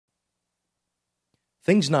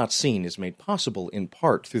Things Not Seen is made possible in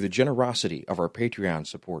part through the generosity of our Patreon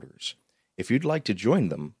supporters. If you'd like to join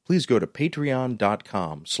them, please go to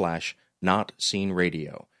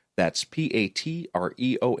patreon.com/notseenradio. That's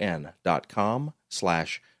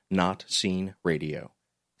patreon.com/notseenradio.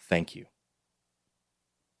 Thank you.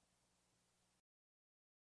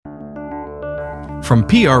 From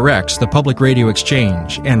PRX, the Public Radio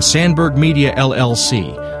Exchange, and Sandberg Media,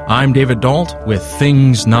 LLC, I'm David Dalt with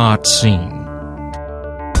Things Not Seen.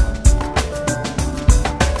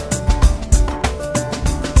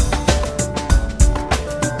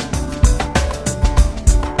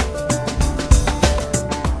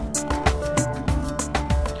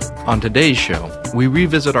 On today's show, we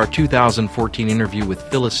revisit our 2014 interview with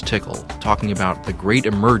Phyllis Tickle, talking about the Great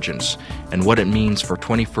Emergence and what it means for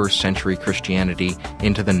 21st century Christianity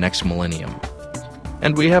into the next millennium.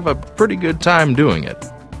 And we have a pretty good time doing it.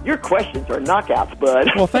 Your questions are knockouts, bud.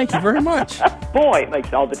 Well, thank you very much. Boy, it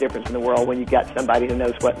makes all the difference in the world when you got somebody who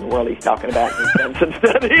knows what in the world he's talking about and has done some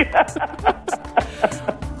study.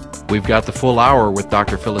 We've got the full hour with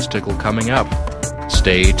Dr. Phyllis Tickle coming up.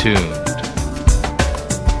 Stay tuned.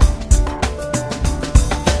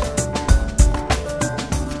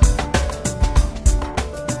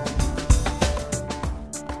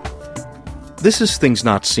 This is Things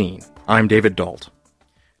Not Seen. I'm David Dalt.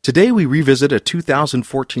 Today we revisit a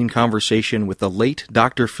 2014 conversation with the late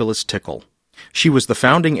Dr. Phyllis Tickle. She was the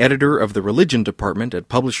founding editor of the Religion Department at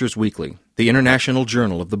Publishers Weekly, the international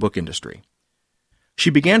journal of the book industry.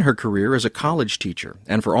 She began her career as a college teacher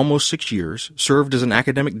and for almost 6 years served as an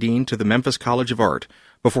academic dean to the Memphis College of Art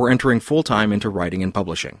before entering full-time into writing and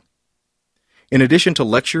publishing. In addition to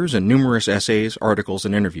lectures and numerous essays, articles,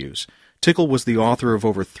 and interviews, Tickle was the author of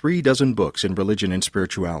over 36 books in religion and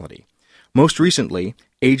spirituality. Most recently,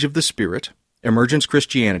 Age of the Spirit, Emergence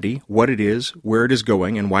Christianity, What It Is, Where It Is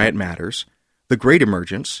Going, and Why It Matters, The Great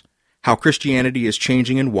Emergence, How Christianity is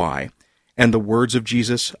Changing and Why, and The Words of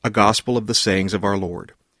Jesus, A Gospel of the Sayings of Our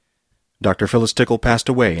Lord. Dr. Phyllis Tickle passed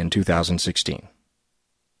away in 2016.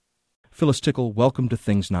 Phyllis Tickle, welcome to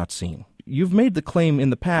Things Not Seen. You've made the claim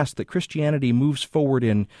in the past that Christianity moves forward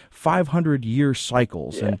in 500-year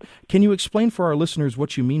cycles. Yes. And can you explain for our listeners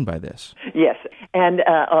what you mean by this? Yes, and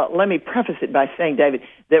let me preface it by saying, David,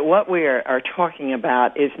 that what we are talking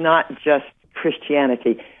about is not just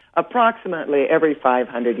Christianity. Approximately every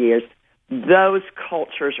 500 years, those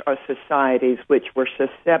cultures or societies which were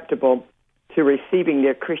susceptible to receiving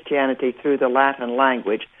their Christianity through the Latin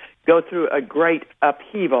language go through a great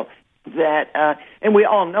upheaval. That and we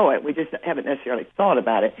all know it, we just haven't necessarily thought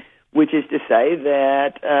about it, which is to say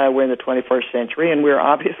that we're in the 21st century and we're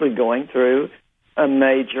obviously going through a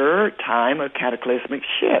major time of cataclysmic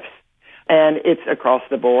shifts. And it's across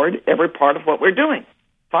the board, every part of what we're doing.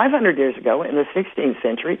 500 years ago, in the 16th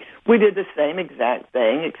century, we did the same exact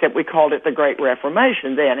thing, except we called it the Great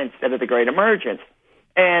Reformation then instead of the Great Emergence.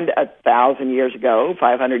 And 1,000 years ago,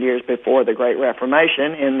 500 years before the Great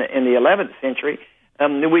Reformation, in the 11th century,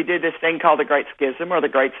 we did this thing called the Great Schism or the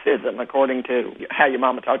Great Schism, according to how your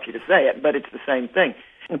mama taught you to say it, but it's the same thing.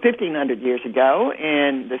 1,500 years ago,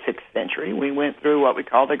 in the 6th century, we went through what we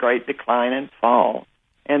call the Great Decline and Fall.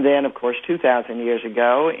 And then, of course, 2,000 years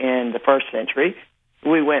ago, in the 1st century,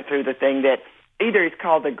 we went through the thing that either is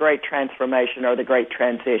called the Great Transformation or the Great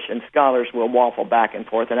Transition. Scholars will waffle back and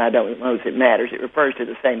forth, and I don't know if it matters. It refers to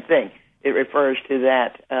the same thing. It refers to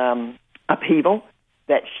that upheaval,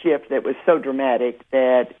 that shift that was so dramatic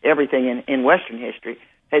that everything in Western history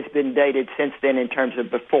has been dated since then in terms of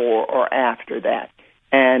before or after that.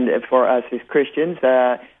 And for us as Christians,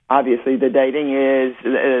 obviously the dating is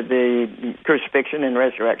the crucifixion and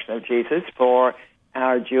resurrection of Jesus. For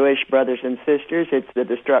our Jewish brothers and sisters, it's the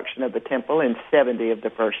destruction of the temple in 70 of the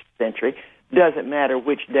 1st century. Doesn't matter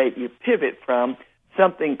which date you pivot from,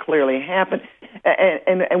 something clearly happened.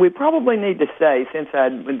 And we probably need to say, since I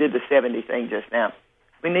did the 70 thing just now,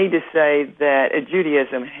 we need to say that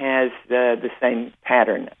Judaism has the same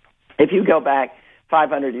pattern. If you go back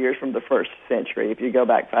 500 years from the 1st century, if you go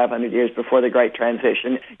back 500 years before the Great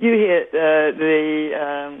Transition, you hit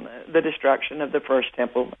the destruction of the First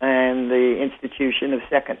Temple and the institution of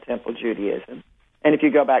Second Temple Judaism. And if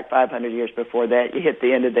you go back 500 years before that, you hit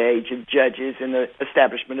the end of the age of judges and the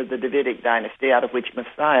establishment of the Davidic dynasty out of which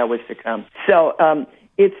Messiah was to come. So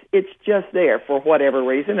it's just there for whatever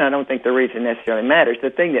reason. I don't think the reason necessarily matters.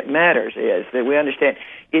 The thing that matters is that we understand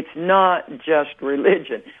it's not just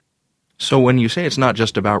religion. So when you say it's not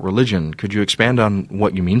just about religion, could you expand on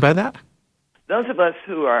what you mean by that? Those of us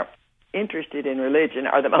who are interested in religion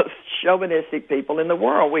are the most chauvinistic people in the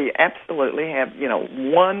world. We absolutely have,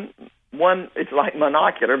 one, it's like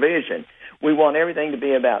monocular vision. we want everything to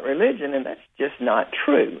be about religion, and that's just not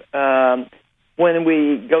true. When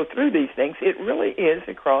we go through these things, it really is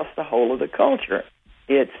across the whole of the culture.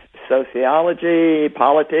 It's sociology,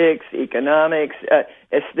 politics, economics,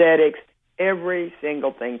 aesthetics. Every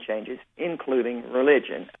single thing changes, including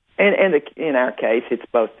religion. And in our case, it's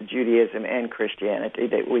both Judaism and Christianity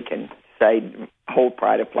that we can say hold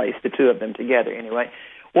pride of place, the two of them together anyway.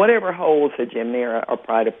 Whatever holds hegemony or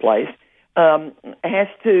pride of place has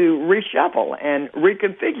to reshuffle and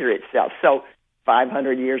reconfigure itself. So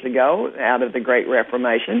 500 years ago, out of the Great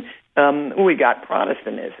Reformation, we got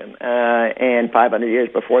Protestantism. And 500 years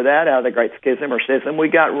before that, out of the Great Schism or Schism, we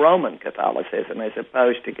got Roman Catholicism as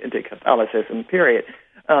opposed to Catholicism, period.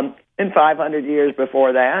 And 500 years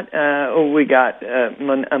before that, we got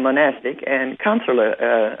monastic and consular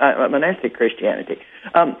monastic Christianity.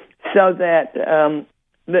 So that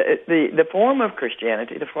the form of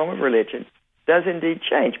Christianity, the form of religion, does indeed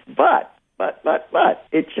change. But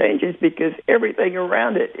it changes because everything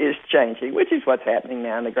around it is changing, which is what's happening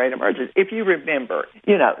now in the Great Emergence. If you remember,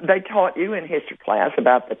 they taught you in history class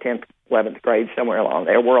about the 10th, 11th grade, somewhere along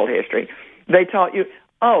there, world history. They taught you,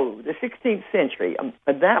 the 16th century,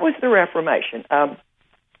 that was the Reformation.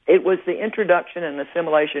 It was the introduction and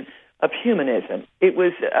assimilation of humanism. It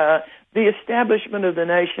was the establishment of the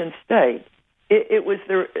nation state. It was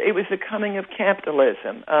the coming of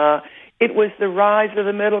capitalism. It was the rise of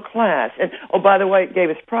the middle class. And, by the way, it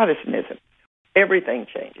gave us Protestantism. Everything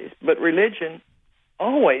changes. But religion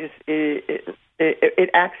always, it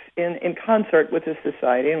acts in concert with the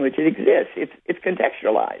society in which it exists. It's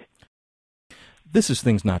contextualized. This is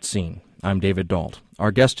Things Not Seen. I'm David Dault.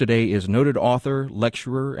 Our guest today is noted author,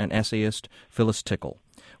 lecturer, and essayist Phyllis Tickle.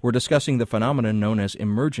 We're discussing the phenomenon known as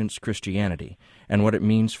emergence Christianity and what it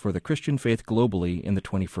means for the Christian faith globally in the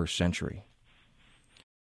 21st century.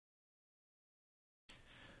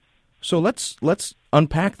 So let's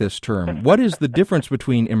unpack this term. What is the difference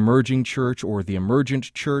between emerging church or the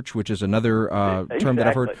emergent church, which is another term that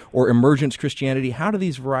I've heard, or emergence Christianity? How do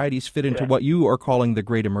these varieties fit into what you are calling the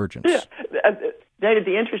Great Emergence? Yeah. David,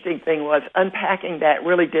 the interesting thing was unpacking that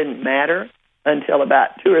really didn't matter until about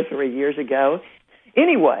 2 or 3 years ago.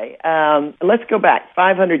 Anyway, let's go back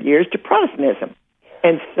 500 years to Protestantism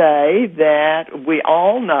and say that we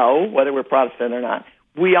all know, whether we're Protestant or not,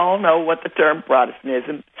 we all know what the term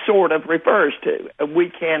Protestantism sort of refers to.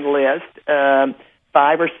 We can list 5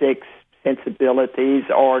 or 6 sensibilities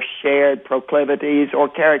or shared proclivities or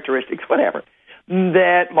characteristics, whatever,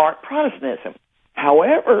 that mark Protestantism.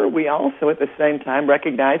 However, we also at the same time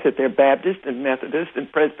recognize that they're Baptists and Methodists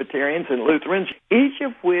and Presbyterians and Lutherans, each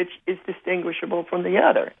of which is distinguishable from the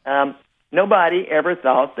other. Nobody ever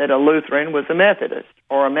thought that a Lutheran was a Methodist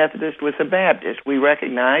or a Methodist was a Baptist. We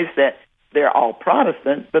recognize that they're all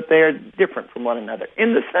Protestant, but they're different from one another.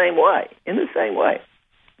 In the same way,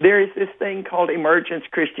 there is this thing called emergence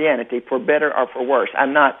Christianity, for better or for worse.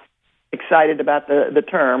 I'm not excited about the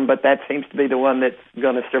term, but that seems to be the one that's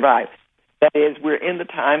going to survive. That is, we're in the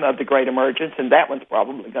time of the Great Emergence, and that one's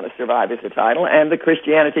probably going to survive as a title, and the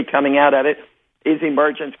Christianity coming out of it is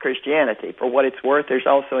emergence Christianity. For what it's worth, there's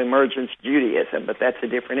also emergence Judaism, but that's a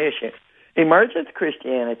different issue. Emergence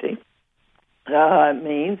Christianity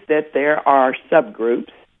means that there are subgroups,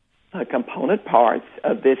 component parts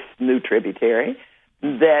of this new tributary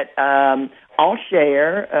that all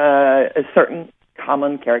share certain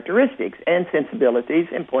common characteristics and sensibilities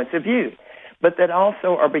and points of view, but that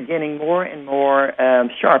also are beginning more and more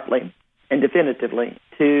sharply and definitively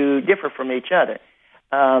to differ from each other.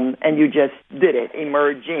 And you just did it.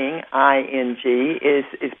 Emerging, I-N-G,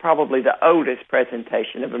 is probably the oldest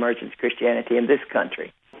presentation of emergence Christianity in this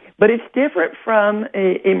country. But it's different from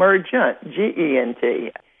emergent,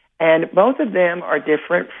 G-E-N-T. And both of them are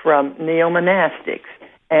different from neo-monastics.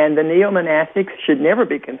 And the neo-monastics should never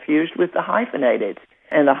be confused with the hyphenated.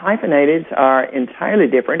 And the hyphenated are entirely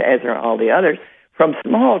different, as are all the others, from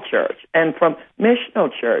small church and from missional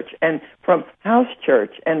church and from house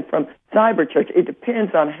church and from cyber church. It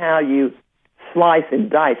depends on how you slice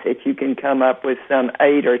and dice it. You can come up with some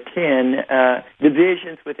 8 or 10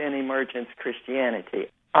 divisions within emergence Christianity.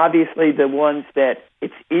 Obviously, the ones that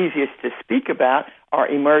it's easiest to speak about are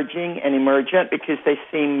emerging and emergent because they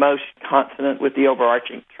seem most consonant with the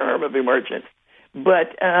overarching term of emergence.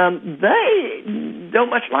 But they don't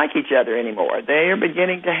much like each other anymore. They are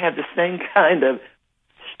beginning to have the same kind of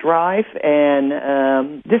strife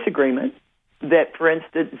and disagreement that, for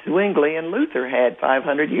instance, Zwingli and Luther had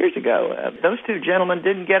 500 years ago. Those two gentlemen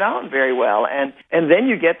didn't get on very well. And then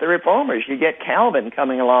you get the reformers. You get Calvin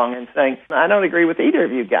coming along and saying, I don't agree with either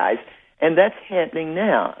of you guys. And that's happening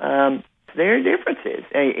now. There are differences.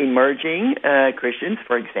 Emerging Christians,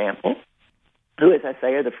 for example, who, as I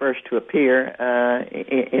say, are the first to appear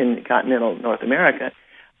in continental North America,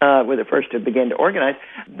 were the first to begin to organize,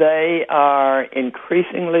 they are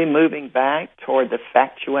increasingly moving back toward the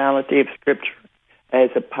factuality of Scripture as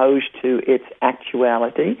opposed to its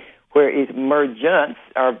actuality, where emergents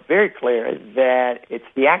are very clear that it's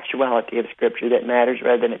the actuality of Scripture that matters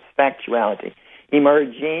rather than its factuality.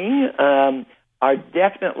 Emerging are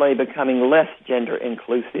definitely becoming less gender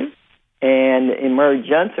inclusive, and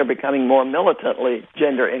emergents are becoming more militantly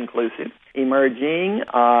gender inclusive. Emerging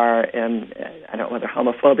are, and I don't know whether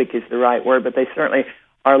homophobic is the right word, but they certainly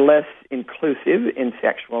are less inclusive in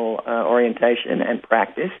sexual orientation and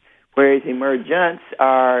practice, whereas emergents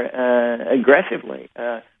are aggressively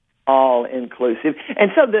all-inclusive.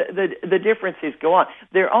 And so the differences go on.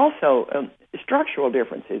 There are also structural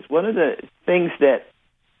differences. One of the things that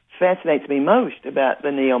fascinates me most about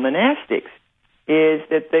the neo-monastics is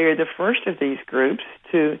that they are the first of these groups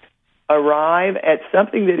to arrive at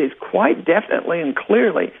something that is quite definitely and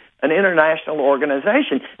clearly an international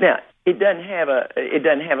organization. Now, it doesn't have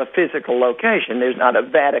a physical location. There's not a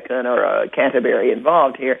Vatican or a Canterbury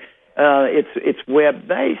involved here. It's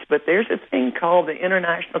web-based, but there's a thing called the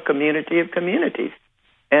International Community of Communities,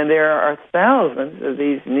 and there are thousands of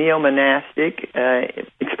these neo-monastic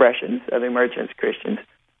expressions of emergent Christians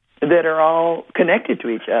that are all connected to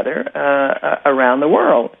each other around the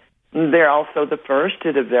world. They're also the first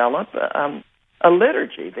to develop a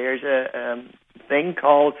liturgy. There's a thing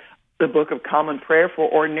called the Book of Common Prayer for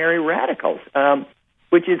Ordinary Radicals,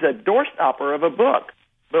 which is a doorstopper of a book.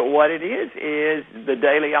 But what it is the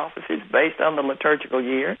daily offices based on the liturgical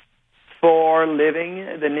year for living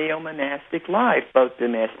the neo-monastic life, both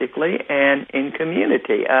domestically and in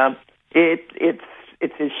community. It's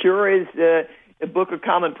as sure as the Book of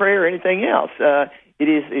Common Prayer or anything else. It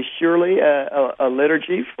is as surely a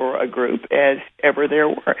liturgy for a group as ever there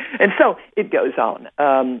were. And so it goes on.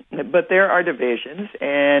 But there are divisions,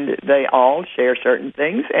 and they all share certain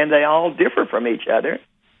things, and they all differ from each other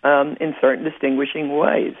in certain distinguishing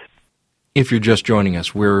ways. If you're just joining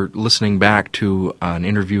us, we're listening back to an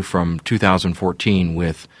interview from 2014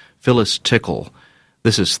 with Phyllis Tickle.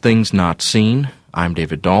 This is Things Not Seen. I'm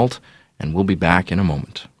David Dault, and we'll be back in a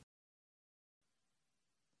moment.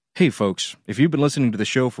 Hey folks, if you've been listening to the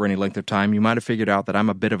show for any length of time, you might have figured out that I'm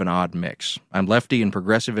a bit of an odd mix. I'm lefty and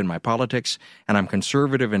progressive in my politics, and I'm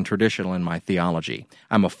conservative and traditional in my theology.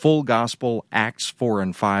 I'm a full gospel, Acts 4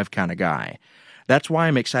 and 5 kind of guy. That's why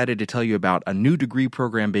I'm excited to tell you about a new degree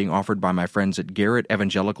program being offered by my friends at Garrett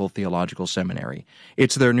Evangelical Theological Seminary.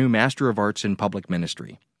 It's their new Master of Arts in Public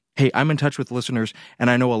Ministry. Hey, I'm in touch with listeners, and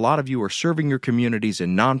I know a lot of you are serving your communities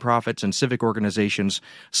in nonprofits and civic organizations.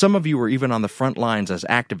 Some of you are even on the front lines as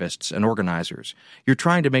activists and organizers. You're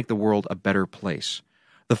trying to make the world a better place.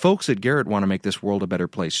 The folks at Garrett want to make this world a better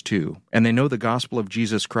place too, and they know the gospel of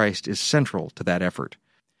Jesus Christ is central to that effort.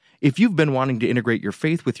 If you've been wanting to integrate your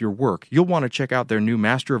faith with your work, you'll want to check out their new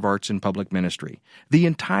Master of Arts in Public Ministry. The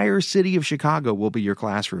entire city of Chicago will be your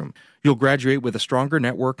classroom. You'll graduate with a stronger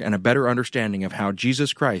network and a better understanding of how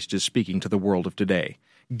Jesus Christ is speaking to the world of today.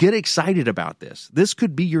 Get excited about this. This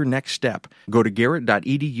could be your next step. Go to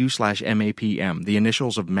garrett.edu/MAPM, the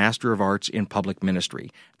initials of Master of Arts in Public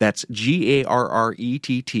Ministry. That's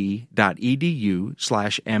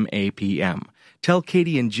GARRETT.edu/MAPM. Tell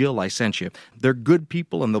Katie and Jill I sent you. They're good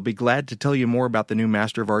people, and they'll be glad to tell you more about the new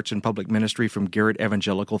Master of Arts in Public Ministry from Garrett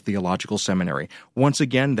Evangelical Theological Seminary. Once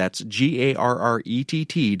again, that's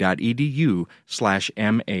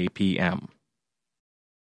GARRETT.edu/MAPM.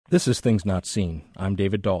 This is Things Not Seen. I'm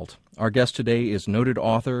David Dault. Our guest today is noted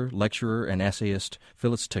author, lecturer, and essayist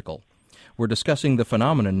Phyllis Tickle. We're discussing the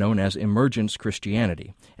phenomenon known as emergence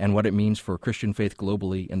Christianity and what it means for Christian faith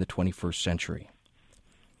globally in the 21st century.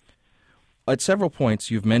 At several points,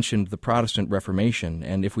 you've mentioned the Protestant Reformation,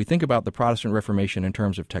 and if we think about the Protestant Reformation in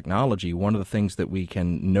terms of technology, one of the things that we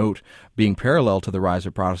can note being parallel to the rise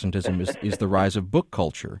of Protestantism is the rise of book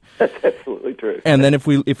culture. That's absolutely true. And then if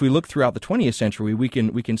we look throughout the 20th century, we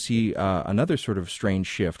can see another sort of strange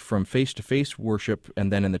shift from face-to-face worship,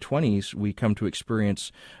 and then in the 20s, we come to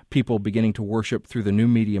experience people beginning to worship through the new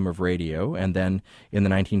medium of radio, and then in the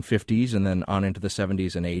 1950s and then on into the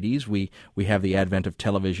 70s and 80s, we have the advent of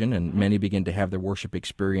television, and many begin to have their worship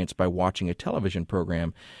experience by watching a television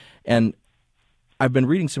program. And I've been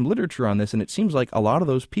reading some literature on this, and it seems like a lot of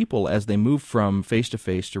those people, as they move from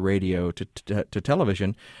face-to-face to radio to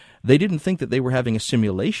television, they didn't think that they were having a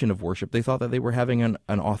simulation of worship. They thought that they were having an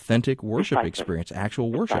authentic worship experience,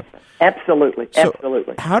 actual worship. Absolutely, so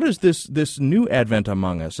absolutely. How does this new advent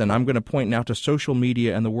among us, and I'm going to point now to social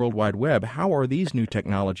media and the World Wide Web, how are these new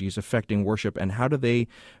technologies affecting worship, and how do they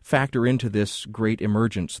factor into this great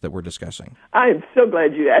emergence that we're discussing? I am so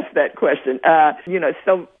glad you asked that question.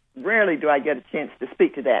 So rarely do I get a chance to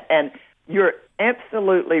speak to that. And you're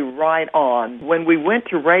absolutely right on. When we went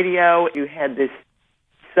to radio, you had this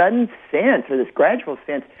sudden sense, or this gradual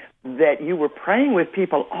sense, that you were praying with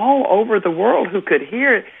people all over the world who could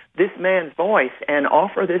hear this man's voice and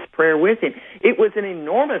offer this prayer with him. It was an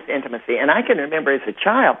enormous intimacy. And I can remember as a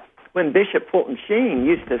child when Bishop Fulton Sheen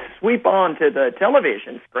used to sweep onto the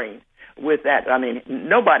television screen with that. I mean,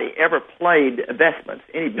 nobody ever played vestments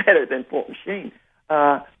any better than Fulton Sheen.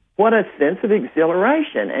 What a sense of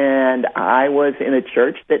exhilaration. And I was in a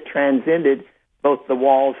church that transcended both the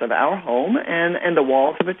walls of our home and the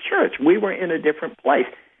walls of a church. We were in a different place.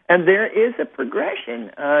 And there is a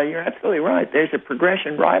progression. You're absolutely right. There's a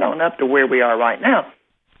progression right on up to where we are right now.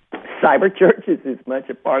 Cyber church is as much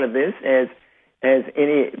a part of this as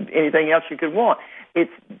anything else you could want.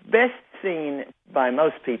 It's best seen by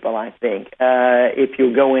most people, I think, if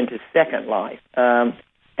you go into Second Life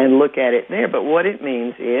and look at it there. But what it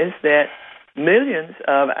means is that millions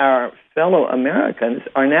of our fellow Americans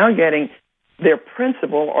are now getting their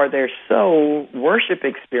principal or their sole worship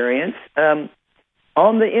experience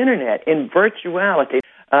on the Internet, in virtuality.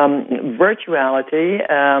 Virtuality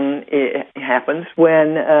it happens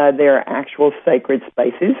when there are actual sacred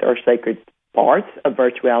spaces or sacred parts of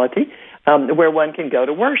virtuality where one can go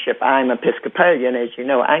to worship. I'm Episcopalian, as you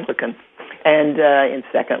know, Anglican. And in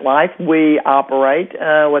Second Life, we operate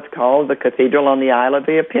what's called the Cathedral on the Isle of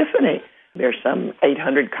the Epiphany. There's some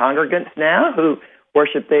 800 congregants now who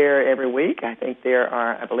worship there every week. I think there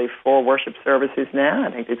are, I believe, 4 worship services now.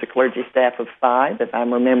 I think there's a clergy staff of 5, if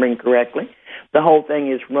I'm remembering correctly. The whole thing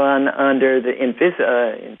is run under in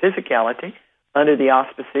physicality, under the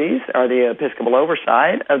auspices or the episcopal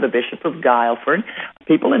oversight of the Bishop of Guildford.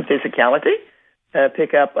 People in physicality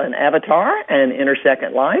pick up an avatar and enter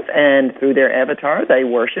Second Life, and through their avatar they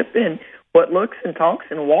worship in what looks and talks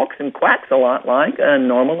and walks and quacks a lot like a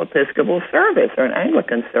normal Episcopal service or an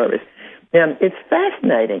Anglican service. And it's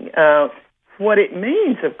fascinating. What it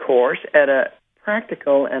means, of course, at a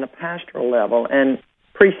practical and a pastoral level, and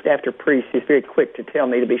priest after priest is very quick to tell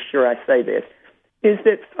me to be sure I say this, is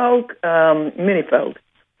that many folk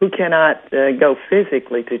who cannot go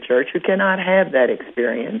physically to church, who cannot have that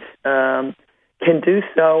experience, can do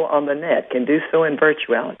so on the net, can do so in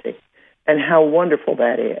virtuality, and how wonderful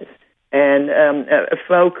that is. And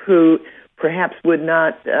folk who perhaps would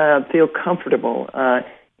not feel comfortable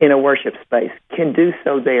in a worship space can do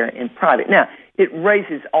so there in private. Now, it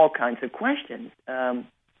raises all kinds of questions. Can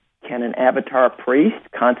an avatar priest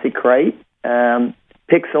consecrate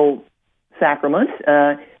pixel sacraments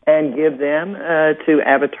and give them to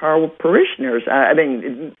avatar parishioners?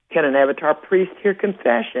 Can an avatar priest hear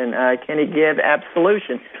confession? Can he give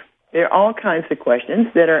absolution? There are all kinds of questions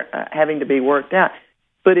that are having to be worked out,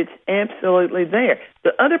 but it's absolutely there.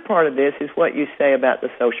 The other part of this is what you say about the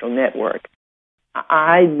social network.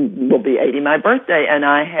 I will be 80 my birthday, and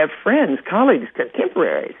I have friends, colleagues,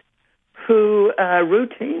 contemporaries who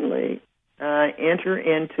routinely enter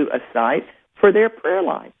into a site for their prayer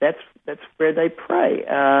life. That's where they pray,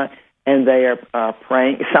 and they are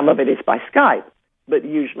praying. Some of it is by Skype, but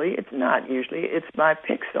usually it's not. Usually it's by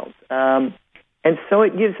pixels, and so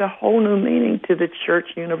it gives a whole new meaning to the church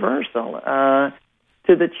universal,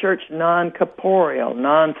 to the church non-corporeal,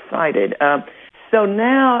 non-sighted. So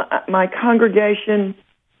now my congregation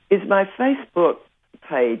is my Facebook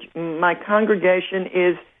page. My congregation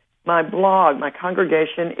is my blog. My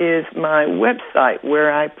congregation is my website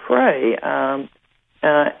where I pray.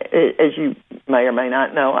 As you may or may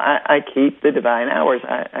not know, I keep the Divine Hours.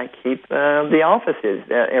 I keep the offices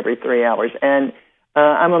every 3 hours. And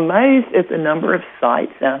I'm amazed at the number of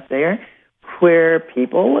sites out there where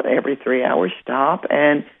people every 3 hours stop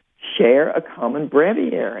and share a common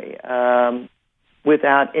breviary.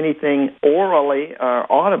 Without anything orally or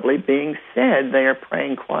audibly being said, they are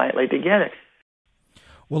praying quietly together.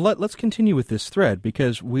 Well, let's continue with this thread,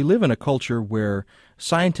 because we live in a culture where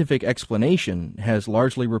scientific explanation has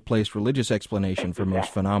largely replaced religious explanation for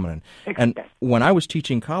most phenomena. And when I was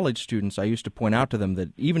teaching college students, I used to point out to them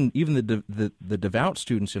that even the devout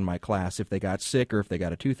students in my class, if they got sick or if they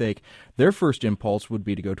got a toothache, their first impulse would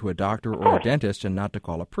be to go to a doctor or a dentist and not to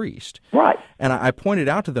call a priest. Right. And I pointed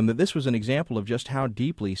out to them that this was an example of just how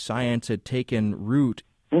deeply science had taken root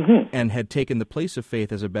and had taken the place of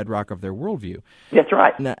faith as a bedrock of their worldview. That's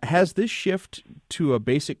right. Now, has this shift to a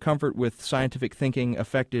basic comfort with scientific thinking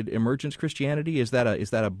affected emergence Christianity? Is that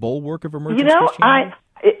a bulwark of emergence Christianity?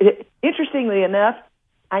 Interestingly enough,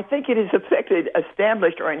 I think it has affected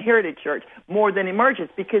established or inherited church more than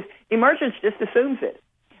emergence, because emergence just assumes it.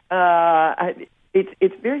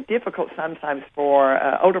 It's very difficult sometimes for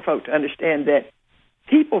older folk to understand that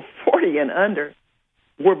people 40 and under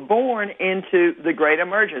were born into the great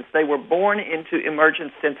emergence. They were born into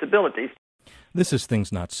emergent sensibilities. This is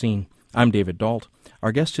Things Not Seen. I'm David Dalt.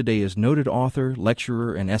 Our guest today is noted author,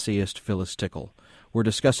 lecturer, and essayist Phyllis Tickle. We're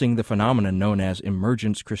discussing the phenomenon known as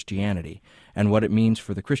emergence Christianity and what it means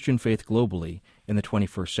for the Christian faith globally in the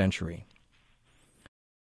 21st century.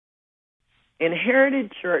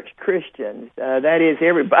 Inherited church Christians, that is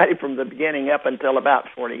everybody from the beginning up until about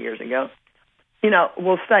 40 years ago,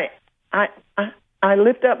 will say, I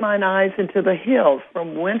lift up mine eyes into the hills,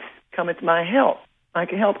 from whence cometh my help. My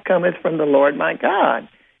help cometh from the Lord my God.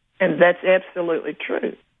 And that's absolutely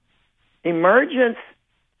true. Emergence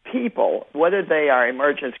people, whether they are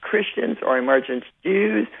emergence Christians or emergence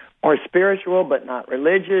Jews or spiritual but not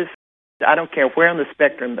religious, I don't care where on the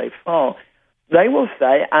spectrum they fall, they will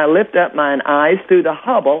say, I lift up mine eyes through the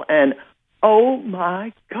Hubble and, oh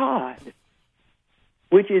my God,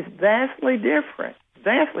 which is vastly different.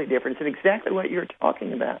 Vastly different. It's exactly what you're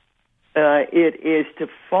talking about. It is to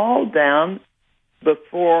fall down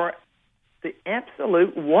before the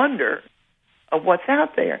absolute wonder of what's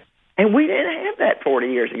out there. And we didn't have that 40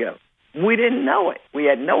 years ago. We didn't know it. We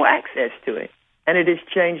had no access to it. And it has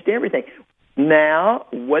changed everything. Now,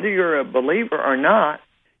 whether you're a believer or not,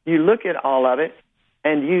 you look at all of it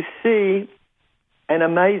and you see an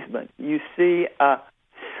amazement. You see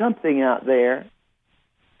something out there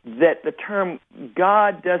that the term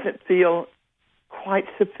God doesn't feel quite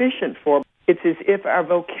sufficient for. It's as if our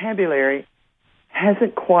vocabulary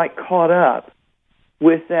hasn't quite caught up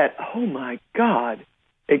with that, oh my God,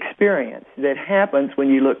 experience that happens when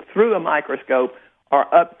you look through a microscope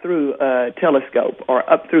or up through a telescope or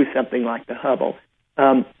up through something like the Hubble.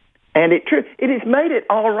 And it has made it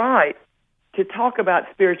all right to talk about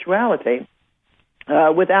spirituality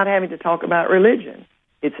without having to talk about religion.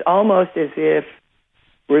 It's almost as if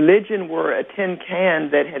religion were a tin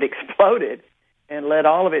can that had exploded and let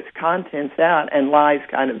all of its contents out and lies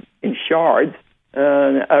kind of in shards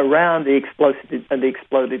around the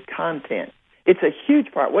exploded content. It's a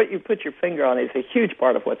huge part. What you put your finger on is a huge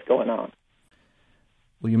part of what's going on.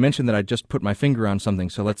 Well, you mentioned that I just put my finger on something,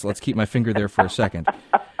 so let's keep my finger there for a second.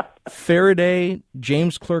 Faraday,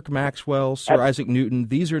 James Clerk Maxwell, Sir Isaac Newton,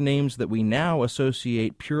 these are names that we now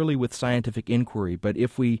associate purely with scientific inquiry. But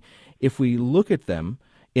if we look at them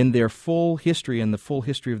in their full history and the full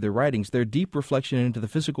history of their writings, their deep reflection into the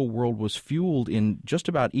physical world was fueled in just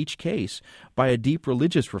about each case by a deep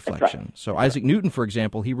religious reflection. Right. So Isaac Newton, for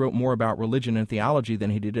example, he wrote more about religion and theology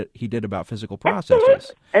than he did about physical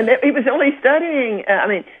processes. And he was only studying,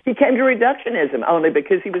 he came to reductionism only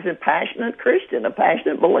because he was a passionate Christian, a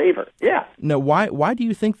passionate believer. Yeah. Now, why do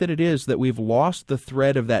you think that it is that we've lost the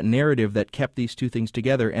thread of that narrative that kept these two things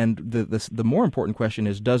together? And the more important question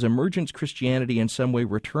is, does emergence Christianity in some way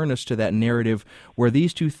return us to that narrative where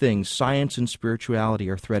these two things, science and spirituality,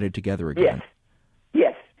 are threaded together again?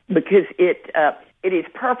 Yes, because it is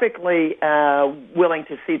perfectly willing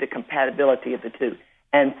to see the compatibility of the two.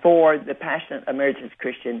 And for the passionate emergence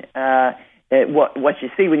Christian, what you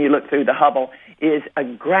see when you look through the Hubble is a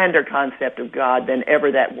grander concept of God than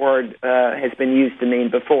ever that word has been used to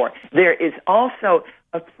mean before. There is also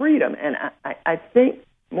a freedom, and I think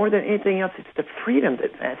more than anything else, it's the freedom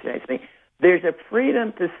that fascinates me. There's a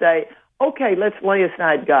freedom to say, okay, let's lay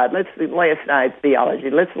aside God. Let's lay aside theology.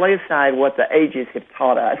 Let's lay aside what the ages have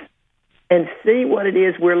taught us and see what it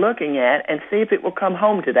is we're looking at and see if it will come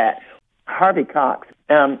home to that. Harvey Cox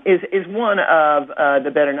is one of the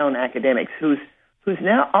better-known academics who's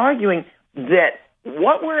now arguing that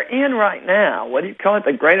what we're in right now, what do you call it,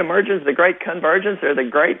 the great emergence, the great convergence, or the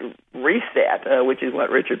great reset, which is what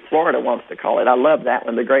Richard Florida wants to call it. I love that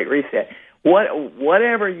one, the great reset.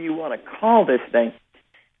 Whatever you want to call this thing,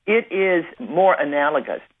 it is more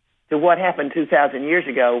analogous to what happened 2,000 years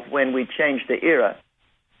ago when we changed the era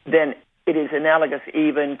than it is analogous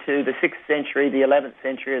even to the 6th century, the 11th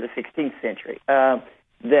century, or the 16th century.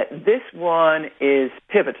 That this one is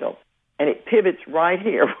pivotal, and it pivots right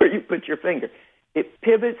here where you put your finger. It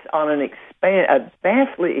pivots on a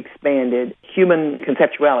vastly expanded human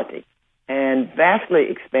conceptuality and vastly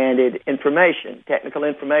expanded information. Technical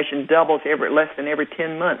information doubles less than every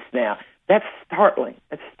 10 months now. That's startling.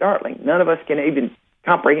 None of us can even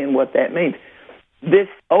comprehend what that means. this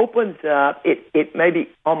opens up, it maybe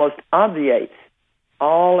almost obviates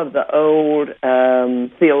all of the old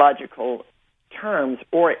theological terms,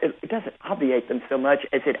 or it doesn't obviate them so much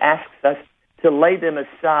as it asks us to lay them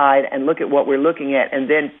aside and look at what we're looking at and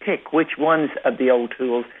then pick which ones of the old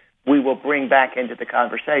tools we will bring back into the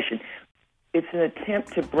conversation. It's an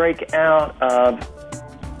attempt to break out of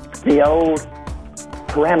the old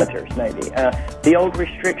parameters, maybe, the old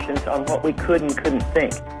restrictions on what we could and couldn't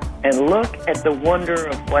think, and look at the wonder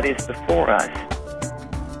of what is before us.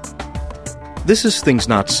 This is Things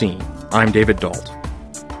Not Seen. I'm David Dalt.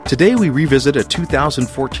 Today we revisit a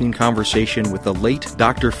 2014 conversation with the late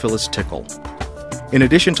Dr. Phyllis Tickle. In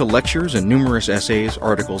addition to lectures and numerous essays,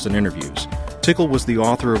 articles, and interviews, Tickle was the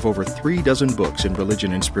author of over 36 books in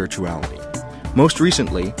religion and spirituality. Most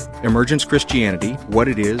recently, Emergence Christianity, What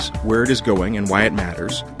It Is, Where It Is Going, and Why It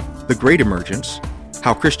Matters, The Great Emergence,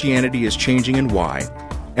 How Christianity is Changing and Why,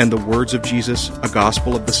 and The Words of Jesus, A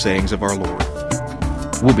Gospel of the Sayings of Our Lord.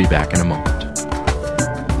 We'll be back in a moment.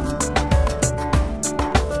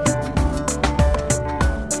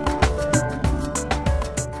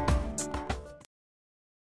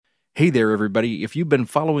 Hey there, everybody. If you've been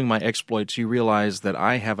following my exploits, you realize that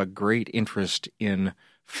I have a great interest in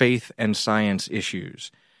faith and science issues.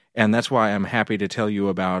 And that's why I'm happy to tell you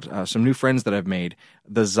about some new friends that I've made,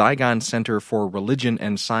 the Zygon Center for Religion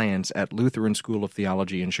and Science at Lutheran School of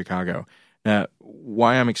Theology in Chicago.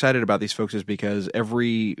 Why I'm excited about these folks is because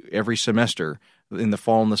every semester, in the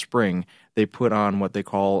fall and the spring, they put on what they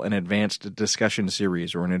call an advanced discussion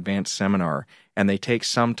series or an advanced seminar, and they take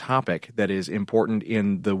some topic that is important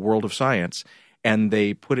in the world of science, and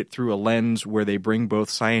they put it through a lens where they bring both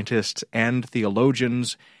scientists and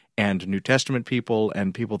theologians and New Testament people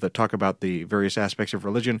and people that talk about the various aspects of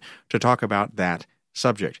religion to talk about that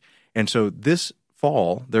subject. And so this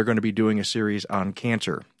fall, they're going to be doing a series on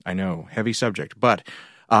cancer. I know, heavy subject, but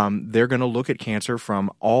they're going to look at cancer from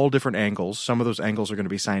all different angles. Some of those angles are going to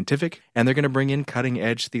be scientific, and they're going to bring in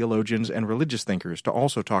cutting-edge theologians and religious thinkers to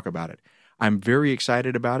also talk about it. I'm very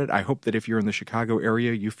excited about it. I hope that if you're in the Chicago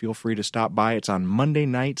area, you feel free to stop by. It's on Monday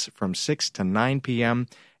nights from 6 to 9 p.m.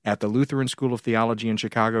 at the Lutheran School of Theology in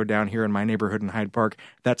Chicago, down here in my neighborhood in Hyde Park.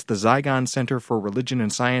 That's the Zygon Center for Religion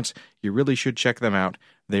and Science. You really should check them out.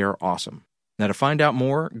 They are awesome. Now, to find out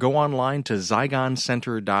more, go online to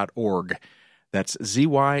zygoncenter.org. That's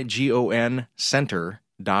ZYGON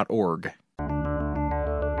Center.org.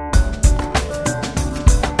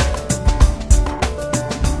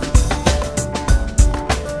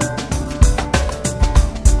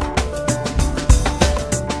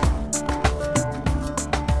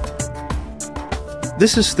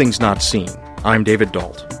 This is Things Not Seen. I'm David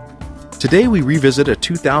Dalt. Today we revisit a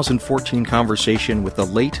 2014 conversation with the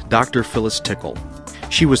late Dr. Phyllis Tickle.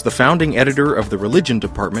 She was the founding editor of the Religion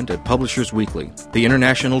Department at Publishers Weekly, the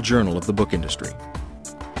international journal of the book industry.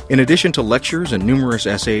 In addition to lectures and numerous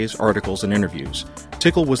essays, articles, and interviews,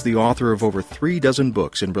 Tickle was the author of over 36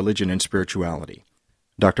 books in religion and spirituality.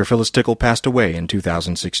 Dr. Phyllis Tickle passed away in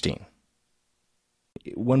 2016.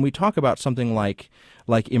 When we talk about something like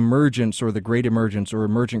emergence or the Great Emergence or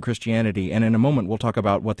emergent Christianity, and in a moment we'll talk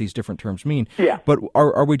about what these different terms mean, but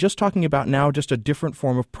are we just talking about now just a different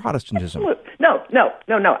form of Protestantism?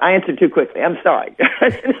 No. I answered too quickly. I'm sorry.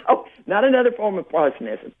 No, not another form of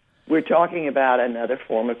Protestantism. We're talking about another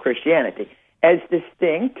form of Christianity, as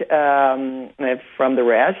distinct from the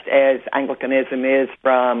rest, as Anglicanism is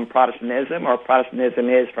from Protestantism, or Protestantism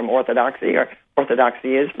is from Orthodoxy, or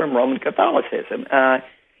Orthodoxy is from Roman Catholicism.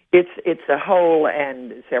 It's a whole,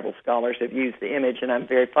 and several scholars have used the image, and I'm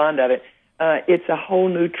very fond of it. It's a whole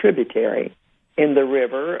new tributary in the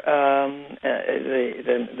river,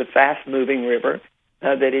 the fast-moving river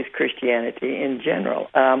that is Christianity in general.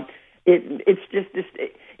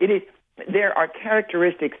 There are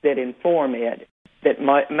characteristics that inform it that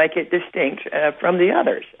might make it distinct from the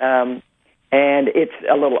others. And it's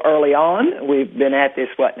a little early on. We've been at this,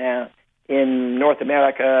 in North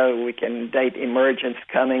America, we can date emergence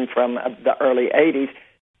coming from the early 80s.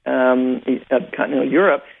 Of continental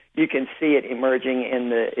Europe, you can see it emerging in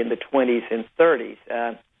the 20s and 30s.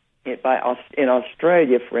 In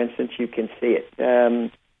Australia, for instance, you can see it.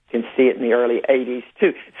 Can see it in the early 80s,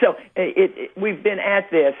 too. So we've been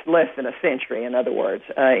at this less than a century, in other words,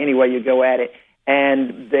 any way you go at it.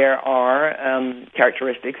 And there are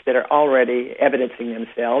characteristics that are already evidencing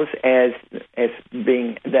themselves as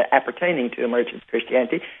being appertaining to emergent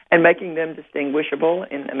Christianity and making them distinguishable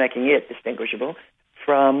and making it distinguishable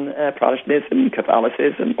from Protestantism,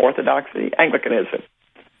 Catholicism, Orthodoxy, Anglicanism.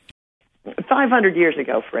 500 years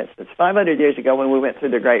ago, for instance, when we went through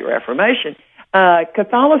the Great Reformation,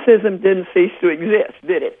 Catholicism didn't cease to exist,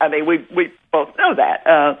 did it? I mean, we both know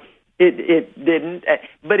that. It didn't,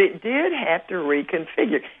 but it did have to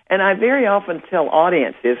reconfigure. And I very often tell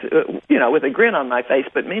audiences, with a grin on my face,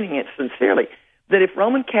 but meaning it sincerely, that if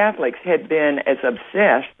Roman Catholics had been as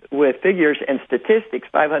obsessed with figures and statistics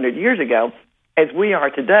 500 years ago as we are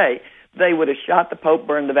today, they would have shot the Pope,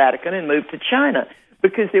 burned the Vatican, and moved to China,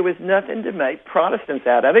 because there was nothing to make Protestants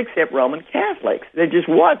out of except Roman Catholics. There just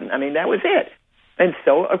wasn't. I mean, that was it. And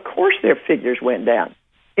so, of course, their figures went down.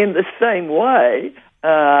 In the same way,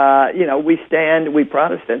 we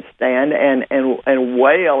Protestants stand and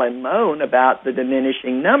wail and moan about the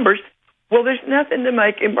diminishing numbers. Well, there's nothing to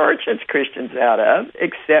make emergence Christians out of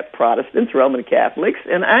except Protestants, Roman Catholics,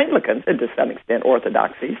 and Anglicans, and to some extent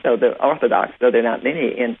Orthodoxy. So the Orthodox, though there are not many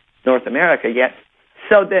in North America yet.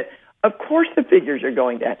 So that, of course, the figures are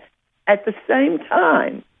going down. At the same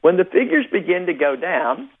time, when the figures begin to go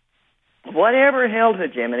down, whatever held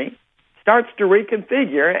hegemony starts to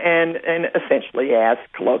reconfigure and essentially ask,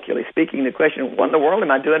 colloquially speaking, the question, what in the world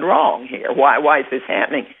am I doing wrong here? Why is this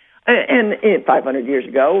happening? And 500 years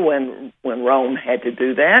ago, when Rome had to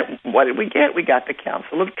do that, what did we get? We got the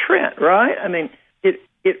Council of Trent, right? I mean, it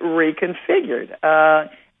reconfigured.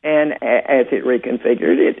 And as it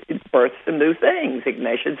reconfigured, it birthed some new things.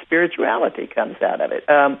 Ignatian spirituality comes out of it.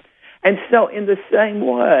 And so in the same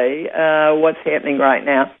way, what's happening right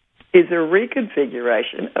now is a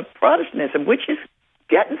reconfiguration of Protestantism, which is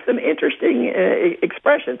getting some interesting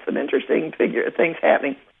expressions, some interesting things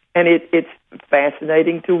happening. And it's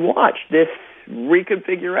fascinating to watch. This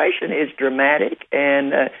reconfiguration is dramatic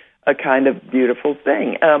and a kind of beautiful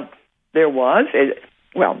thing. There was,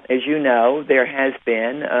 as you know, there has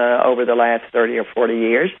been, over the last 30 or 40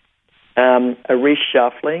 years, a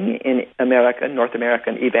reshuffling in North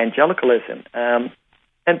American evangelicalism.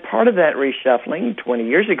 And part of that reshuffling 20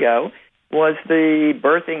 years ago was the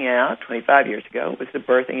birthing out, 25 years ago, was the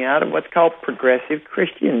birthing out of what's called progressive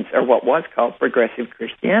Christians, or what was called progressive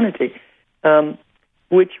Christianity,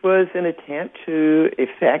 which was an attempt to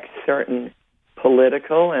effect certain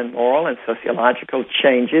political and moral and sociological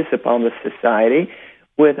changes upon the society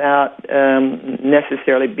without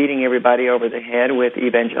necessarily beating everybody over the head with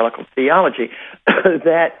evangelical theology.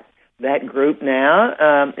 That group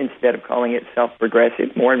now, instead of calling itself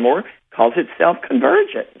progressive, more and more calls itself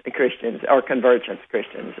convergent Christians or convergence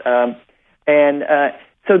Christians.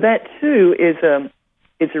 So that, too, is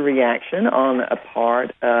a reaction on a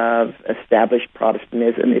part of established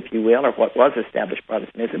Protestantism, if you will, or what was established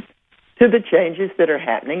Protestantism, to the changes that are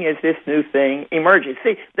happening as this new thing emerges.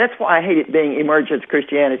 See, that's why I hate it being emergence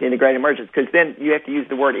Christianity and the Great Emergence, because then you have to use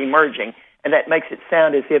the word emerging, and that makes it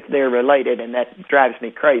sound as if they're related, and that drives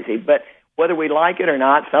me crazy. But whether we like it or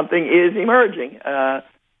not, something is emerging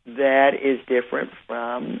that is different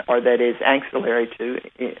from, or that is ancillary to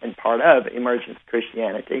and part of emergence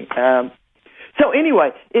Christianity. So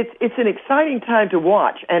anyway, it's an exciting time to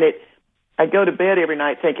watch, and I go to bed every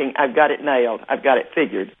night thinking, I've got it nailed, I've got it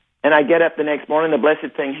figured. And I get up the next morning, the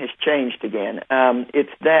blessed thing has changed again. It's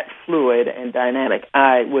that fluid and dynamic.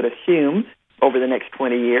 I would assume over the next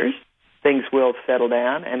 20 years, things will settle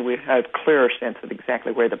down, and we have a clearer sense of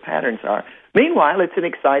exactly where the patterns are. Meanwhile, it's an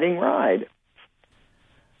exciting ride.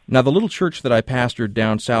 Now, the little church that I pastored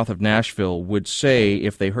down south of Nashville would say,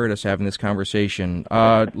 if they heard us having this conversation,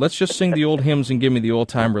 let's just sing the old hymns and give me the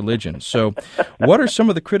old-time religion. So what are some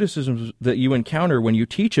of the criticisms that you encounter when you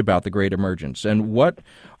teach about the Great Emergence? And what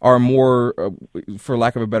are more, for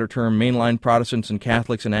lack of a better term, mainline Protestants and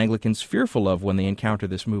Catholics and Anglicans fearful of when they encounter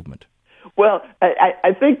this movement? Well,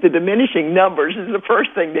 I think the diminishing numbers is the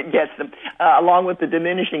first thing that gets them, along with the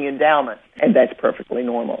diminishing endowment, and that's perfectly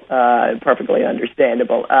normal, perfectly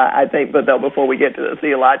understandable. I think, but though before we get to the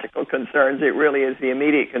theological concerns, it really is the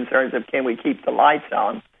immediate concerns of can we keep the lights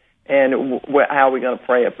on, and how are we going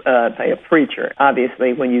to pay a preacher?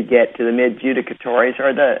 Obviously, when you get to the mid-judicatories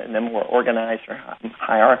or the more organized or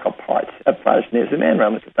hierarchical parts of Protestantism and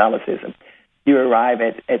Roman Catholicism, you arrive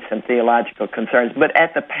at some theological concerns. But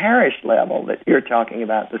at the parish level that you're talking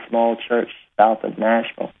about, the small church south of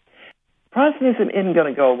Nashville, Protestantism isn't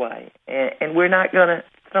going to go away, and we're not going to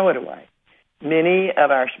throw it away. Many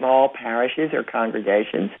of our small parishes or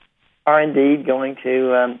congregations are indeed going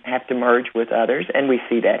to have to merge with others, and we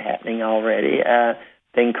see that happening already. A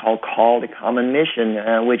thing called Call to Common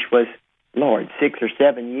Mission, which was, 6 or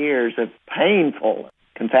 7 years of painful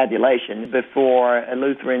confabulation before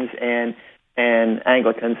Lutherans and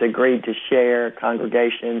Anglicans agreed to share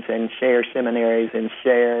congregations and share seminaries and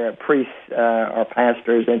share priests or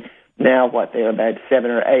pastors, and now there are about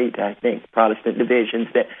 7 or 8, I think, Protestant divisions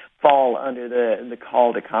that fall under the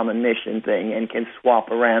call to common mission thing and can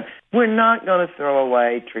swap around. We're not going to throw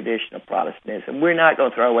away traditional Protestantism. We're not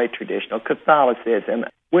going to throw away traditional Catholicism.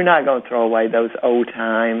 We're not going to throw away those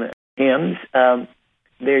old-time hymns.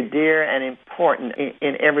 They're dear and important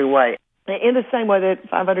in every way. In the same way that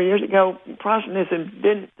 500 years ago, Protestantism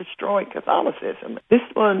didn't destroy Catholicism. This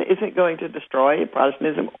one isn't going to destroy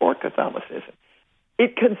Protestantism or Catholicism.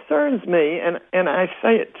 It concerns me, and I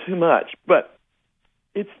say it too much, but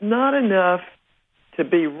it's not enough to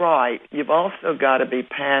be right. You've also got to be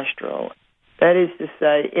pastoral. That is to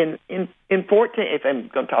say, if I'm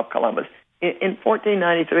going to talk Columbus, in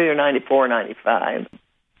 1493 or 94 or 95,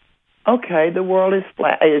 okay, the world is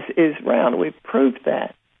round. We've proved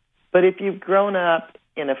that. But if you've grown up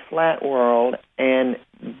in a flat world and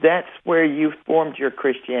that's where you formed your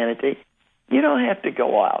Christianity, you don't have to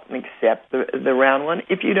go out and accept the round one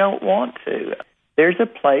if you don't want to. There's a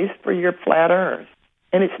place for your flat earth,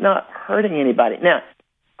 and it's not hurting anybody. Now,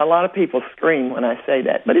 a lot of people scream when I say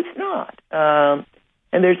that, but it's not.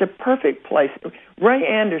 And there's a perfect place. Ray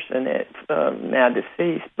Anderson, now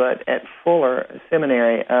deceased, but at Fuller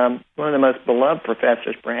Seminary, one of the most beloved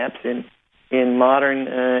professors perhaps in modern,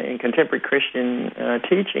 in contemporary Christian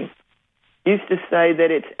teaching, used to say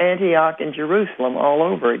that it's Antioch and Jerusalem all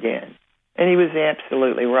over again. And he was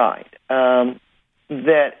absolutely right.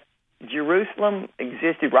 That Jerusalem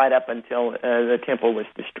existed right up until the temple was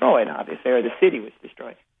destroyed, obviously, or the city was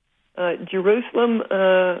destroyed. Jerusalem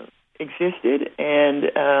existed and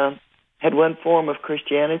had one form of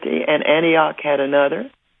Christianity, and Antioch had another,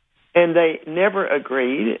 and they never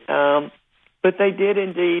agreed, but they did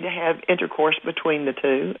indeed have intercourse between the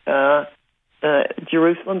two.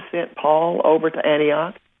 Jerusalem sent Paul over to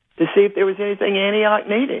Antioch to see if there was anything Antioch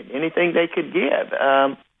needed, anything they could give.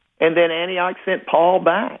 And then Antioch sent Paul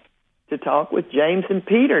back to talk with James and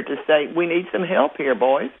Peter to say, we need some help here,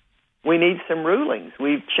 boys. We need some rulings.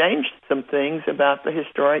 We've changed some things about the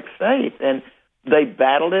historic faith. And they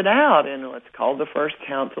battled it out in what's called the First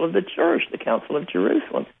Council of the Church, the Council of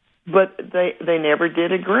Jerusalem. But they never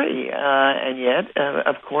did agree. And yet,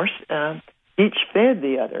 of course, each fed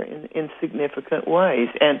the other in significant ways.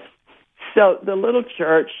 And so the little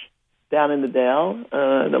church down in the Dell,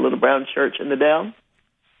 the little brown church in the Dell,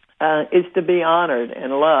 is to be honored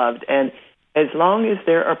and loved. And as long as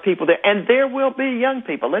there are people there, and there will be young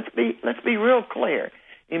people, let's be real clear.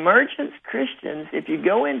 Emergence Christians, if you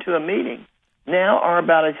go into a meeting, now are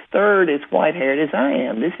about a third as white-haired as I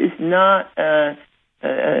am. This is not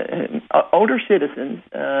older citizens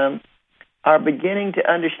are beginning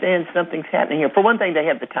to understand something's happening here. For one thing, they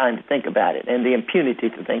have the time to think about it and the impunity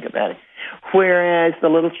to think about it, whereas the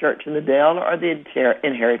little church in the Dell, or the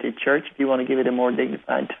inherited church, if you want to give it a more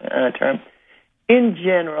dignified term, in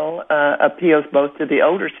general appeals both to the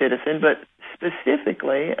older citizen, but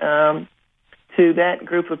specifically to that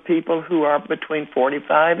group of people who are between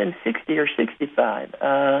 45 and 60 or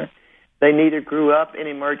 65. They neither grew up in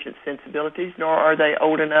emergent sensibilities, nor are they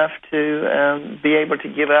old enough to be able to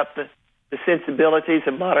give up the sensibilities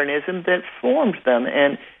of modernism that formed them.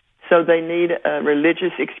 And so they need a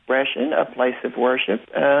religious expression, a place of worship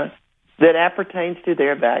that appertains to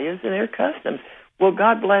their values and their customs. Well,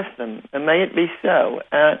 God bless them, and may it be so.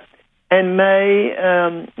 And may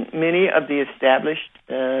many of the established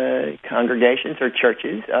congregations or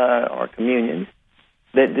churches or communions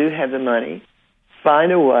that do have the money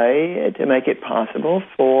find a way to make it possible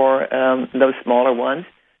for those smaller ones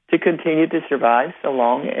to continue to survive so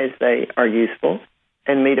long as they are useful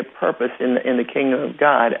and meet a purpose in the kingdom of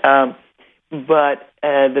God. But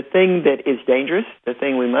the thing that is dangerous, the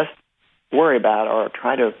thing we must worry about or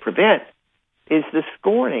try to prevent, is the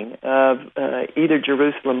scorning of either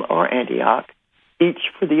Jerusalem or Antioch, each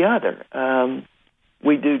for the other.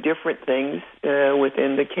 We do different things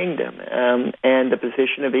within the kingdom, and the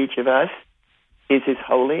position of each of us is as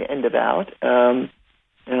holy and devout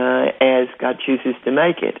as God chooses to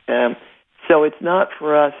make it. So it's not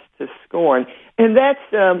for us to scorn, and that's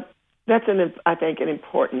I think an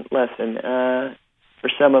important lesson for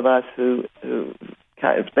some of us who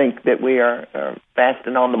kind of think that we are fast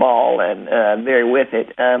and on the ball and very with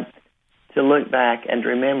it, to look back and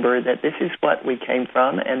remember that this is what we came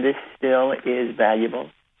from, and this still is valuable.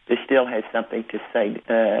 This still has something to say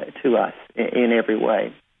to us in every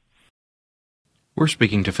way. We're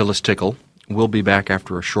speaking to Phyllis Tickle. We'll be back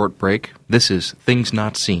after a short break. This is Things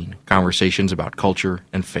Not Seen, conversations about culture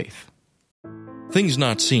and faith. Things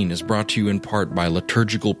Not Seen is brought to you in part by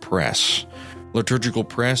Liturgical Press. Liturgical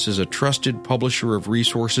Press is a trusted publisher of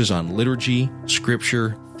resources on liturgy,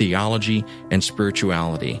 scripture, theology, and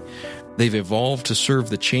spirituality. They've evolved to serve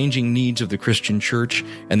the changing needs of the Christian church,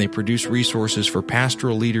 and they produce resources for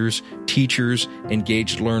pastoral leaders, teachers,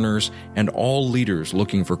 engaged learners, and all leaders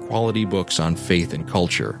looking for quality books on faith and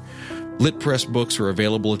culture. LitPress books are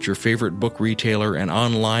available at your favorite book retailer and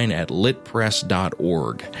online at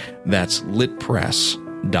litpress.org. That's litpress.org.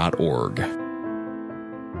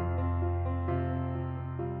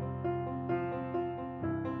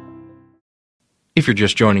 If you're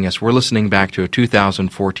just joining us, we're listening back to a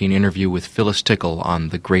 2014 interview with Phyllis Tickle on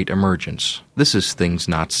the Great Emergence. This is Things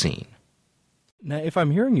Not Seen. Now, if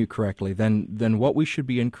I'm hearing you correctly, then what we should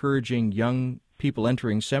be encouraging young people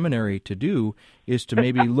entering seminary to do is to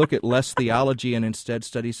maybe look at less theology and instead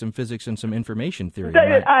study some physics and some information theory.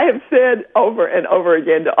 David, I have said over and over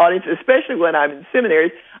again to audiences, especially when I'm in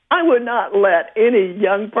seminaries, I would not let any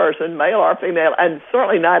young person, male or female, and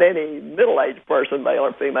certainly not any middle-aged person, male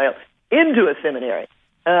or female, into a seminary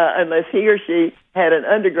unless he or she had an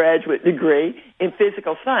undergraduate degree in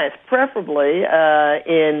physical science, preferably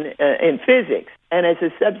in physics, and as a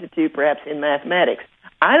substitute perhaps in mathematics.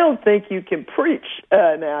 I don't think you can preach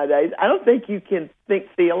nowadays. I don't think you can think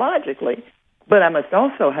theologically. But I must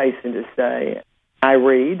also hasten to say I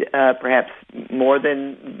read perhaps more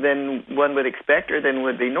than one would expect or than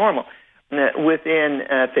would be normal within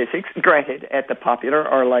physics, granted at the popular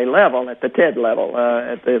or lay level, at the TED level,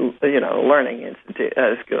 at the Learning Institute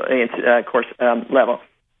course level.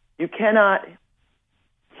 You cannot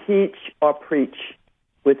teach or preach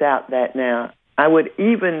without that now. I would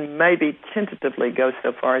even maybe tentatively go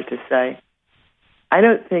so far as to say, I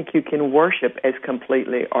don't think you can worship as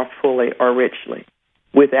completely or fully or richly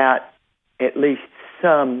without at least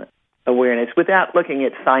some awareness, without looking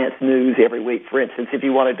at science news every week, for instance, if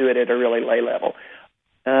you want to do it at a really lay level,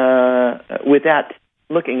 without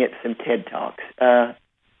looking at some TED Talks. I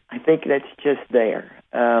think that's just there.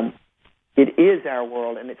 It is our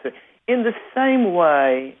world, and it's in the same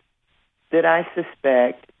way that I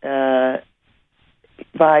suspect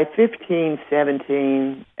by 15,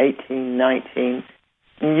 17, 18, 19,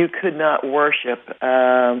 you could not worship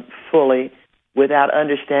fully without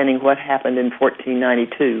understanding what happened in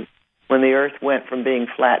 1492 when the earth went from being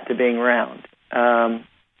flat to being round. And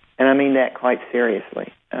I mean that quite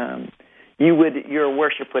seriously. Your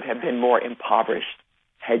worship would have been more impoverished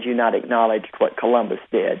had you not acknowledged what Columbus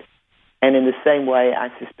did. And in the same way, I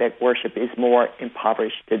suspect worship is more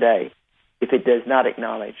impoverished today if it does not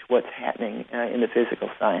acknowledge what's happening in the physical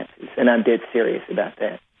sciences. And I'm dead serious about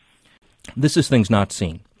that. This is Things Not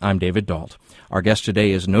Seen. I'm David Dault. Our guest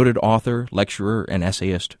today is noted author, lecturer, and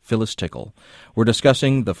essayist Phyllis Tickle. We're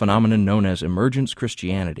discussing the phenomenon known as emergence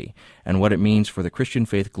Christianity and what it means for the Christian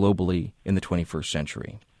faith globally in the 21st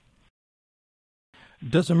century.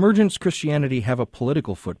 Does emergence Christianity have a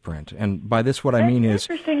political footprint? And by this what I mean is...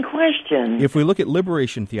 Interesting question. If we look at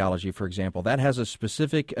liberation theology, for example, that has a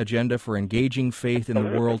specific agenda for engaging faith in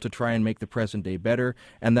the world to try and make the present day better.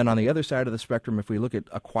 And then on the other side of the spectrum, if we look at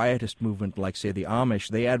a quietist movement like, say, the Amish,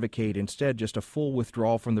 they advocate instead just a full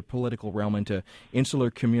withdrawal from the political realm into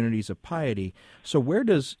insular communities of piety. So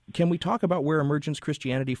can we talk about where emergence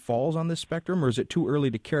Christianity falls on this spectrum, or is it too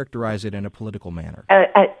early to characterize it in a political manner?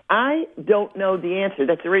 I don't know the answer.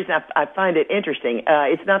 That's the reason I find it interesting.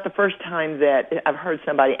 It's not the first time that I've heard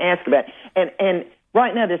somebody ask about it. And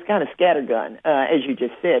right now there's kind of scattergun, as you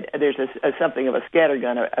just said. There's something of a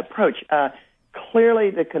scattergun approach.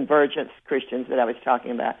 Clearly the convergence Christians that I was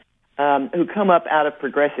talking about, who come up out of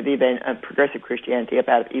progressive Christianity, up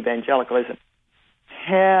out of evangelicalism,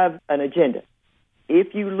 have an agenda.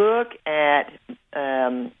 If you look at,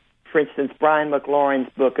 for instance, Brian McLaurin's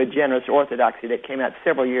book, A Generous Orthodoxy, that came out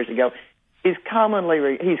several years ago, he's commonly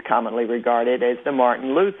regarded as the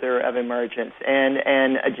Martin Luther of emergence, and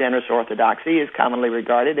A Generous Orthodoxy is commonly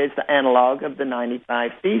regarded as the analog of the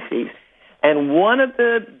 95 Theses. And one of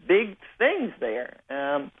the big things there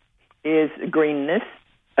is greenness,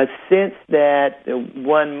 a sense that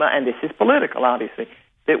one, and this is political, obviously,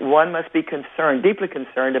 that one must be deeply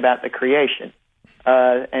concerned about the creation.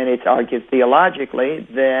 And it's argued theologically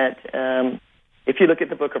that if you look at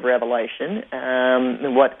the book of Revelation,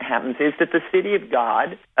 what happens is that the city of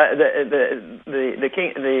God,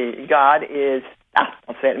 God is,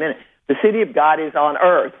 I'll say it in a minute, the city of God is on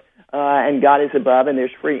earth, and God is above, and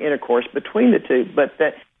there's free intercourse between the two, but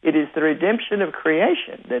that it is the redemption of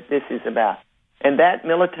creation that this is about. And that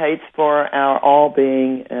militates for our all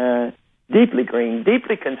being deeply green,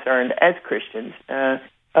 deeply concerned as Christians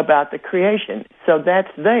about the creation. So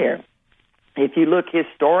that's there. If you look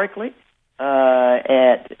historically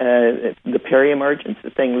at the peri-emergence, the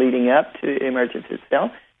thing leading up to emergence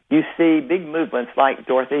itself, You see big movements like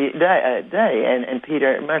Dorothy Day and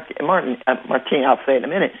Peter Martin, I'll say it in a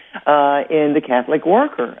minute, in the Catholic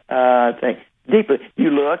worker thing. Deeply,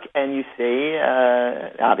 you look and you see,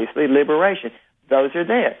 obviously, liberation. Those are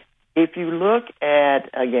there. If you look at,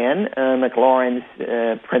 again, McLaurin's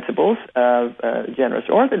principles of generous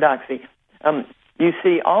orthodoxy, you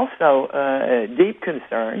see also deep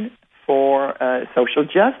concern for social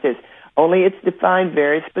justice. Only it's defined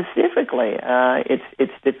very specifically.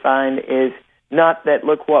 It's defined as not that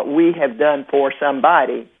look what we have done for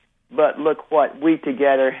somebody, but look what we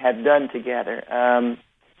together have done together.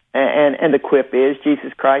 And the quip is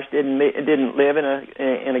Jesus Christ didn't live in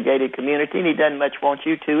a gated community, and he doesn't much want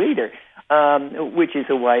you to either, which is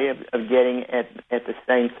a way of getting at the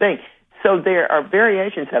same thing. So there are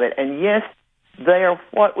variations of it, and yes, they are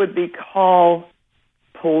what would be called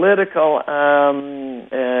political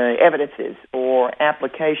evidences or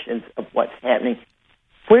applications of what's happening.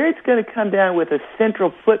 Where it's going to come down with a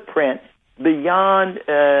central footprint beyond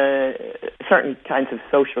certain kinds of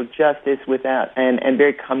social justice and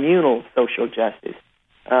very communal social justice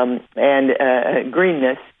and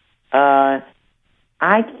greenness, I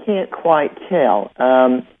can't quite tell.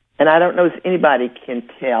 And I don't know if anybody can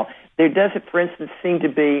tell. There doesn't, for instance, seem to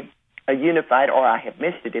be a unified, or I have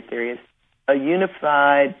missed it if there is, a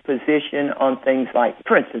unified position on things like,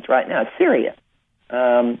 for instance, right now, Syria,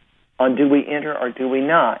 on do we enter or do we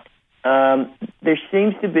not. There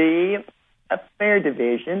seems to be a fair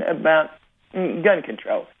division about gun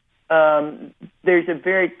control. There's a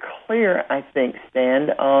very clear, I think, stand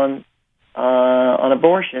on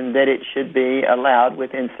abortion, that it should be allowed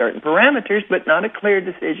within certain parameters, but not a clear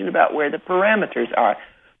decision about where the parameters are.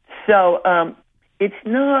 So it's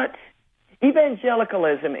not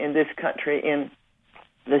evangelicalism in this country in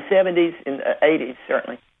the 70s and the 80s,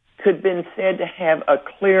 certainly, could have been said to have a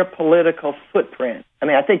clear political footprint. I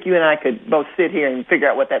mean, I think you and I could both sit here and figure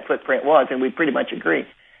out what that footprint was, and we pretty much agree.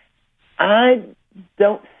 I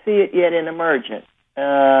don't see it yet in emergence.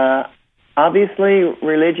 Obviously,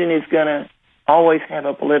 religion is going to always have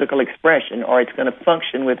a political expression, or it's going to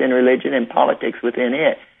function within religion and politics within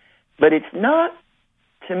it. But it's not,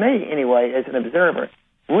 to me anyway, as an observer,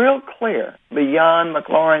 real clear beyond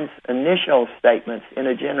McLaurin's initial statements in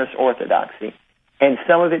A Generous Orthodoxy and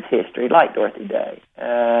some of its history, like Dorothy Day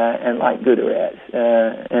and like Gutierrez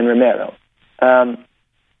and Romero.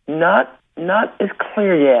 Not as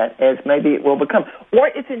clear yet as maybe it will become. Or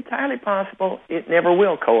it's entirely possible it never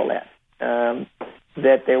will coalesce,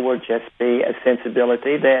 that there will just be a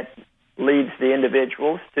sensibility that leads the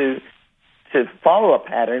individuals to follow a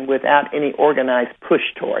pattern without any organized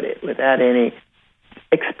push toward it, without any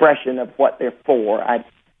expression of what they're for. I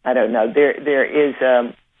don't know. There is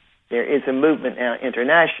a movement now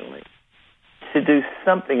internationally to do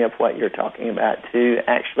something of what you're talking about, to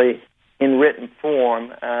actually, in written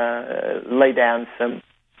form, lay down some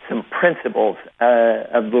principles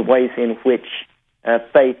of the ways in which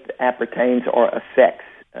faith appertains or affects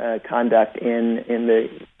conduct in the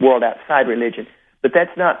world outside religion. But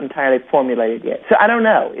that's not entirely formulated yet. So I don't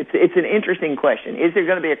know. It's an interesting question. Is there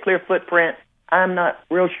going to be a clear footprint? I'm not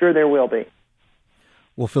real sure there will be.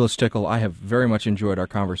 Well, Phyllis Tickle, I have very much enjoyed our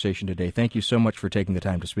conversation today. Thank you so much for taking the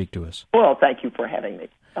time to speak to us. Well, thank you for having me.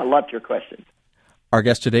 I loved your questions. Our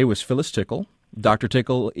guest today was Phyllis Tickle. Dr.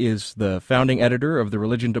 Tickle is the founding editor of the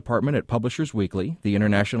Religion Department at Publishers Weekly, the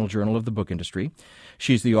international journal of the book industry.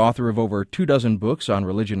 She's the author of over 24 books on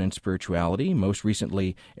religion and spirituality, most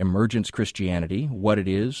recently Emergence Christianity, What It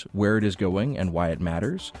Is, Where It Is Going, and Why It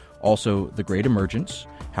Matters. Also, The Great Emergence,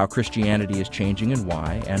 How Christianity is Changing and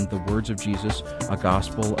Why, and The Words of Jesus, A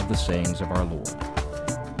Gospel of the Sayings of Our Lord.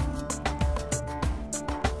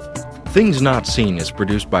 Things Not Seen is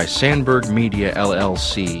produced by Sandberg Media,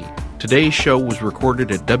 LLC. Today's show was recorded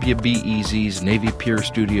at WBEZ's Navy Pier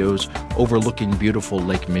Studios overlooking beautiful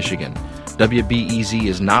Lake Michigan. WBEZ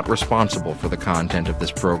is not responsible for the content of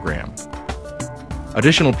this program.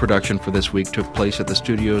 Additional production for this week took place at the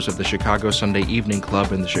studios of the Chicago Sunday Evening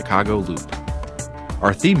Club in the Chicago Loop.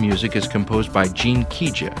 Our theme music is composed by Gene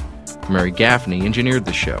Kija. Mary Gaffney engineered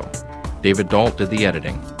the show. David Dalt did the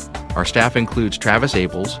editing. Our staff includes Travis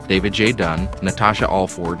Abels, David J. Dunn, Natasha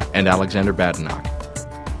Alford, and Alexander Badenoch.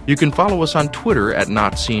 You can follow us on Twitter at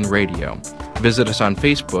Not Seen Radio. Visit us on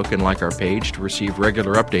Facebook and like our page to receive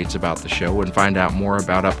regular updates about the show and find out more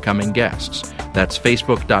about upcoming guests. That's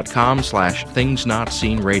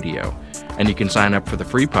facebook.com/ThingsNotSeenRadio. And you can sign up for the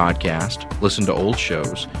free podcast, listen to old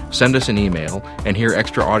shows, send us an email, and hear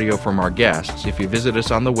extra audio from our guests if you visit us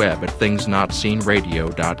on the web at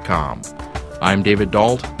ThingsNotSeenRadio.com. I'm David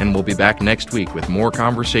Dalt, and we'll be back next week with more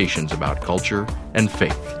conversations about culture and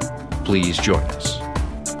faith. Please join us.